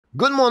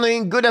Good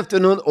morning, good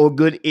afternoon, or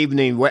good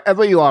evening,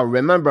 wherever you are.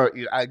 Remember,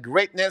 you are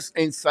greatness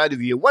inside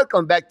of you.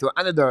 Welcome back to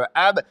another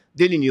AB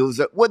Daily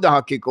News with the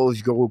hockey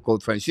coach, Guru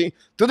called Frenchy.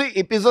 Today,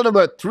 episode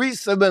number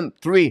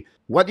 373.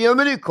 What do you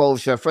really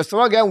coach? First of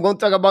all, again, we're going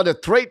to talk about the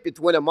trade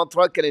between the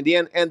Montreal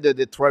Canadiens and the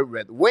Detroit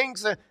Red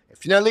Wings.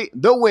 Finally,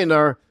 the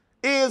winner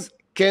is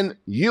Kent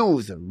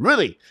Hughes.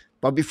 Really?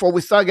 But before we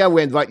start, guys,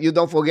 we invite you,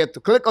 don't forget to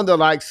click on the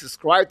like,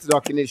 subscribe to the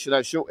Hockey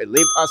Nation Show, and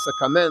leave us a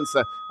comments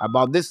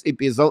about this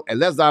episode. And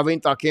let's dive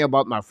in talking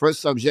about my first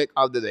subject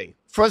of the day.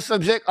 First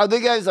subject of the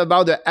day is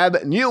about the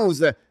AB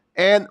news.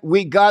 And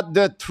we got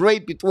the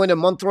trade between the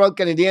Montreal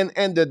Canadiens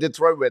and the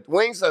Detroit Red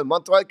Wings.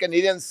 Montreal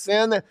Canadiens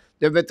send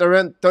the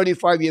veteran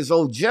 35 years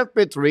old Jeff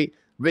Petry,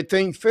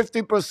 retaining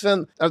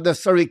 50% of the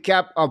salary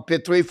cap of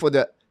Petry for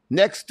the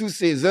next two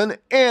seasons,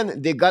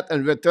 and they got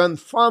in return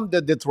from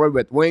the Detroit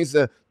Red Wings,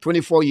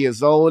 24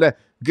 years old,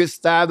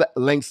 Gustav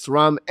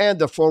Lindström, and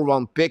the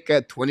 4th-round pick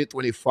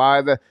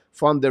 2025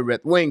 from the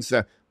Red Wings.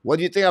 What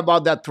do you think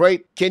about that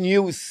trade? Kent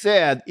Hughes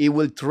said he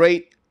will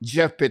trade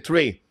Jeff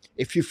Petry.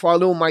 If you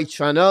follow my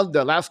channel,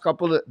 the last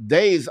couple of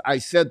days, I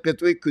said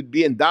Petry could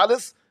be in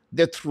Dallas,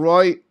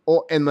 Detroit,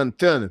 or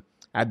Edmonton.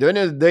 At the end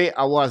of the day,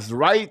 I was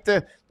right.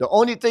 The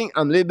only thing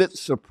I'm a little bit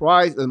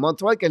surprised is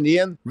Montreal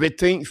Canadiens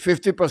retain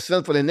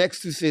 50% for the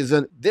next two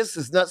seasons. This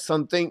is not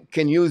something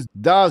Kent Hughes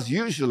does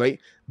usually,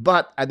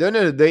 but at the end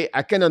of the day,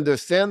 I can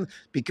understand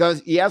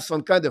because he has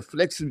some kind of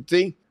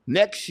flexibility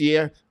next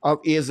year of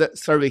his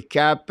salary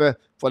cap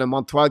for the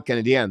Montreal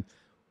Canadiens.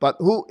 But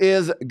who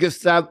is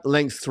Gustav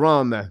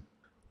Lindström?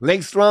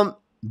 Lindström,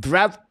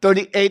 draft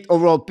 38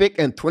 overall pick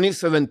in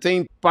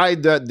 2017 by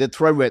the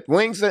Detroit Red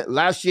Wings.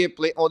 Last year,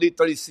 played only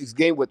 36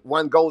 games with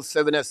 1 goal,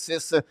 7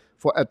 assists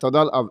for a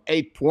total of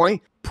 8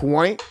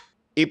 points.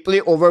 He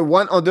played over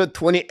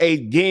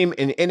 128 games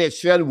in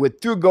NHL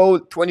with 2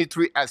 goals,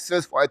 23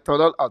 assists for a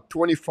total of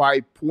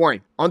 25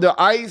 points. On the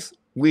ice,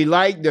 we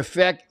like the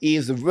fact he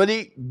is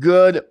really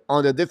good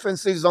on the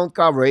defensive zone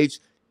coverage,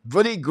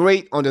 really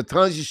great on the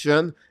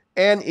transition,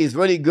 and is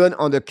really good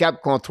on the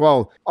cap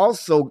control.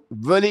 Also,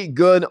 really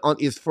good on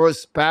his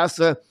first pass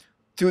to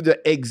the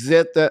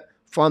exit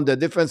from the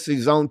defensive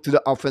zone to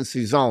the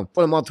offensive zone.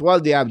 For Montreal,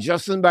 they have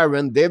Justin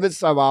Barron, David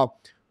Savard,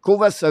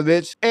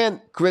 Kovacevic,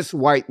 and Chris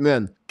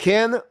Whiteman.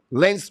 Can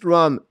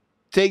Lindström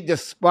take the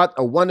spot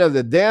of one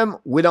of them?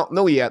 We don't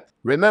know yet.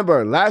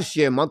 Remember, last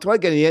year, Montreal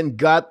Canadiens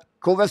got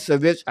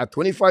Kovacevic at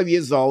 25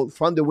 years old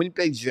from the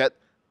Winnipeg Jets,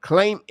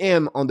 claim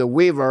him on the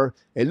waiver,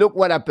 and look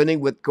what happening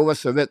with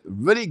Kovacevic.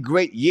 Really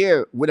great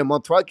year with the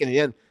Montreal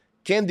Canadiens.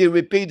 Can they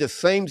repeat the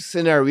same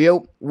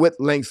scenario with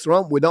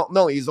Lindström? We don't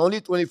know. He's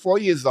only 24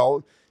 years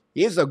old.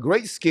 He's a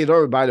great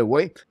skater, by the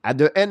way. At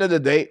the end of the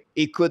day,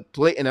 he could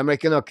play in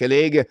American Hockey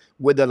League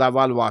with the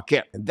Laval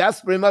Rocket. And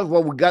that's pretty much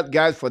what we got,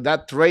 guys, for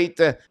that trade.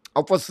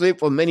 Obviously,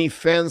 for many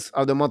fans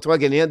of the Montreal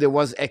Canadiens, there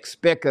was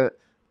expect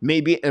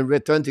maybe in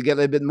return to get a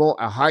little bit more,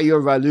 a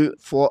higher value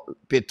for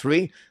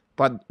Petry.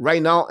 But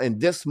right now, in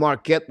this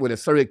market, with the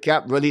salary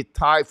cap really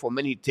tight for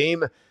many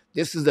teams,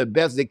 this is the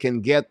best they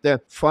can get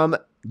from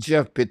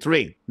Jeff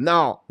Petry.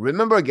 Now,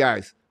 remember,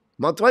 guys,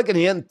 Montreal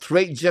Canadiens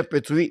trade Jeff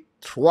Petry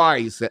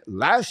twice,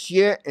 last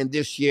year and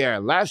this year.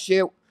 Last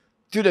year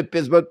to the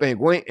Pittsburgh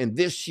Penguins, and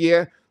this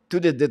year to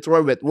the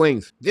Detroit Red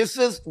Wings. This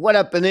is what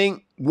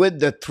happening with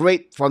the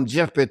trade from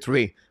Jeff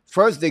Petry.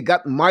 First, they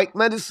got Mike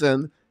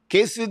Madison,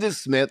 Casey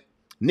DeSmith,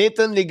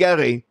 Nathan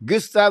Legare,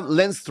 Gustav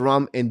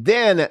Lindström, and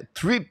then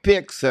 3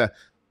 picks,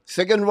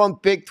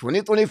 second-round pick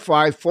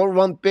 2025,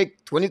 4th-round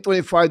pick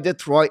 2025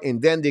 Detroit,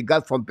 and then they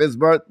got from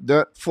Pittsburgh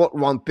the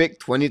 4th-round pick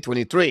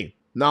 2023.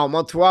 Now,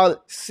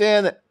 Montreal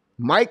sent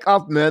Mike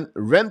Hoffman,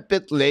 Rem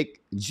Pitlick,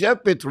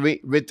 Jeff Petry,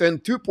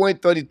 returned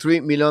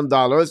 $2.33 million,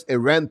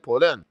 and Rand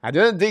Poland. At the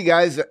end of the day,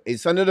 guys,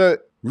 it's another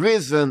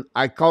reason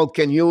I call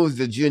Kent Hughes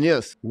the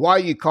genius. Why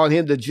you call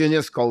him the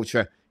genius coach?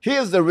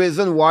 Here's the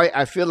reason why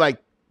I feel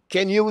like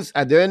Kent Hughes,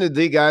 at the end of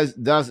the day, guys,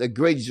 does a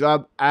great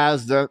job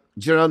as the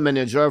general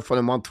manager for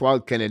the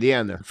Montreal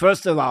Canadiens.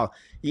 First of all,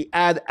 he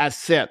had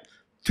asset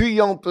 2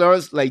 young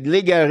players like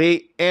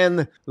Legare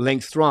and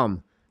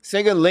Lindström.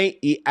 Secondly,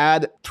 he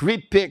had 3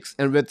 picks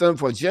in return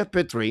for Jeff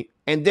Petry.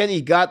 And then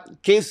he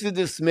got Casey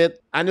DeSmith,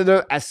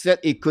 another asset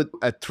he could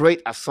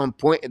trade at some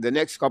point in the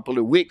next couple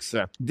of weeks.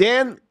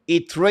 Then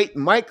he traded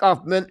Mike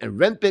Hoffman and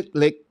Rem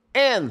Pitlick,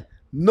 and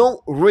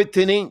no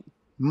retaining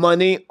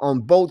money on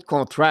both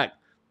contracts.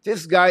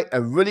 This guy,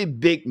 a really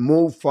big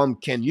move from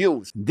Kent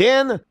Hughes.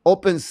 Then,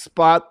 open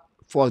spot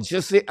for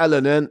Jesse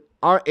Allen,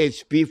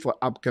 RHP for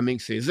upcoming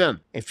season.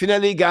 And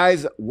finally,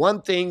 guys,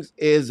 one thing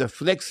is the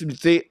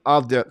flexibility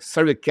of the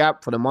salary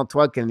cap for the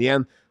Montreal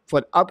Canadiens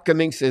for the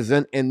upcoming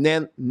season and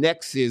then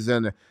next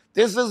season.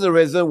 This is the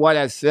reason why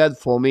I said,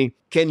 for me,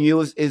 Kent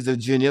Hughes is the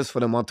genius for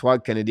the Montreal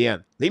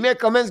Canadiens. Leave me a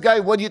comments,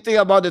 guys. What do you think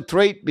about the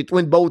trade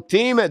between both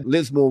teams?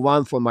 Let's move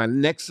on for my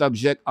next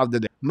subject of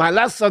the day. My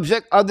last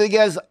subject of the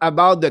day is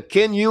about the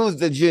Kent Hughes,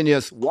 the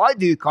genius. Why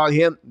do you call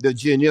him the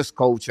genius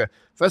coach?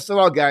 First of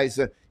all, guys,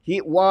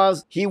 he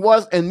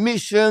was in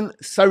mission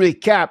salary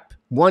cap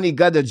when he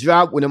got the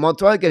job with the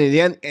Montreal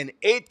Canadiens, and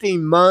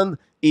 18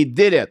 months he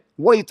did it.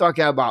 What are you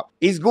talking about?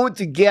 He's going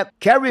to get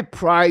Carey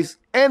Price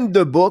and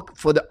the book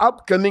for the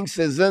upcoming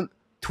season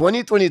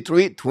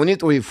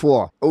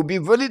 2023-2024. It will be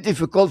very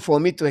difficult for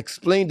me to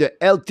explain the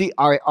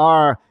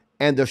LTIR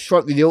and the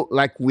short video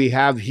like we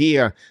have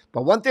here.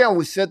 But one thing I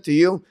will say to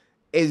you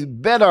is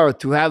better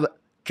to have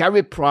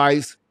Carey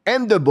Price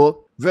and the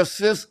book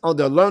versus on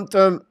the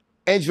long-term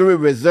injury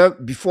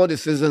reserve before the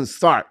season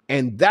starts.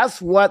 And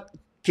that's what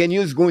Kent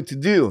Hughes is going to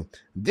do.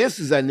 This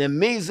is an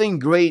amazing,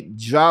 great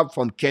job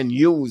from Kent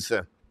Hughes.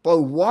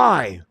 But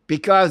why?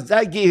 Because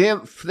that gave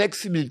him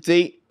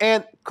flexibility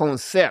and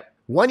concept.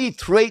 When he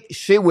traded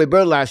Shea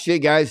Weber last year,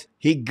 guys,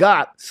 he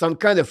got some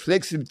kind of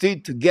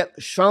flexibility to get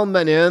Sean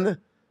Mannion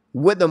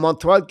with the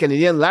Montreal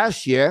Canadiens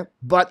last year,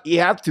 but he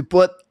had to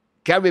put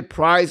Carey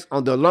Price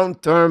on the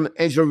long-term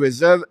injury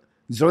reserve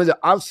during the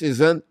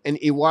offseason, and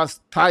he was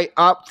tied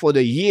up for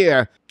the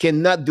year,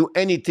 cannot do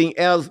anything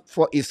else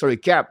for his salary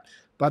cap.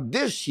 But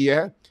this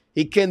year,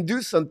 he can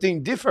do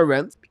something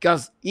different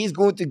because he's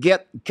going to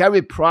get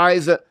Carey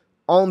Price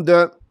on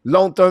the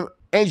long-term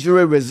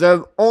injury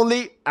reserve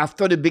only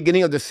after the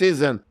beginning of the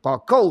season. But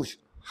coach,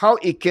 how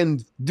he can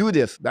do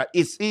this? That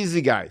it's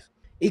easy, guys.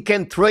 He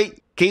can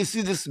trade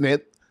Casey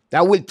DeSmith.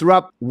 That will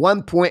drop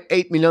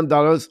 $1.8 million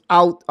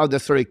out of the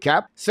salary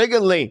cap.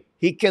 Secondly,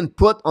 he can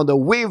put on the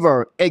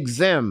waiver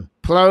exempt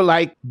player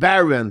like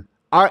Barron,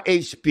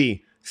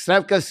 RHP,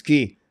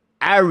 Slavkovsky,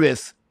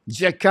 Harris,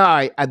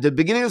 Jekai. At the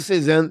beginning of the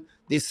season,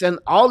 they send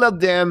all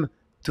of them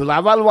to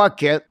Laval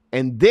Rocket,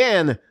 and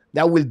then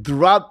that will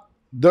drop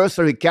their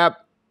salary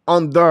cap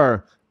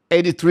under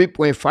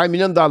 $83.5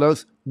 million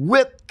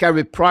with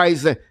Carey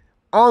Price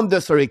on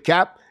the salary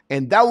cap.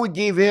 And that would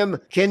give him,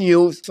 Kent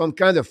Hughes, some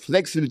kind of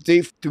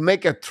flexibility to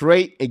make a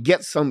trade and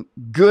get some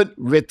good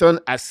return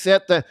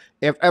asset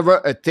if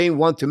ever a team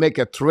wants to make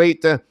a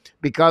trade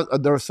because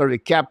of their salary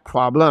cap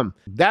problem.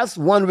 That's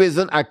one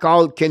reason I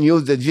call Kent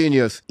Hughes the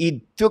genius.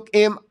 It took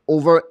him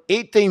over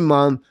 18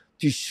 months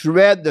to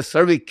shred the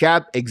salary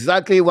cap,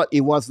 exactly what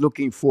he was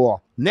looking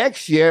for.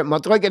 Next year,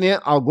 Montreal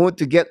Canadiens are going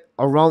to get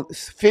around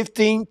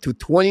 $15 to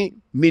 $20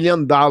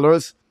 million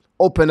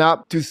open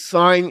up to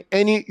sign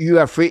any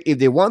UFA if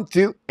they want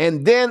to.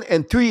 And then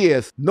in 2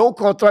 years, no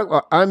contract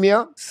for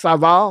Amir,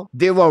 Savard,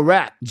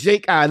 Devorak,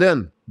 Jake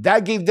Allen.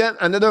 That gives them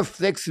another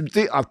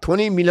flexibility of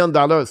 $20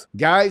 million.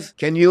 Guys,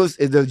 Kent Hughes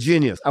is the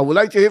genius. I would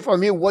like to hear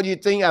from you. What do you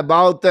think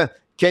about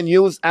Kent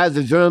Hughes as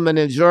the general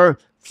manager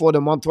for the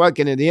Montreal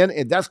Canadiens?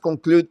 And that's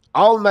conclude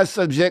all my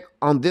subject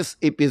on this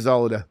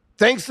episode.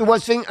 Thanks for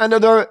watching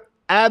another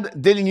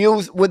Ab Daily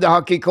News with the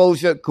hockey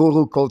coach,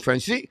 Guru Coach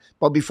Frenchy.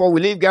 But before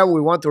we leave, guys,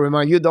 we want to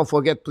remind you, don't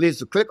forget, please,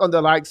 to click on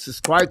the like,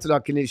 subscribe to the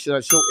Hockey Nation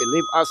Show, and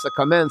leave us a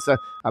comment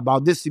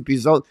about this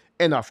episode.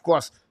 And of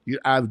course, you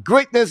have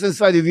greatness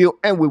inside of you,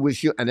 and we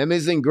wish you an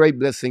amazing, great,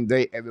 blessing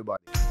day,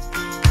 everybody.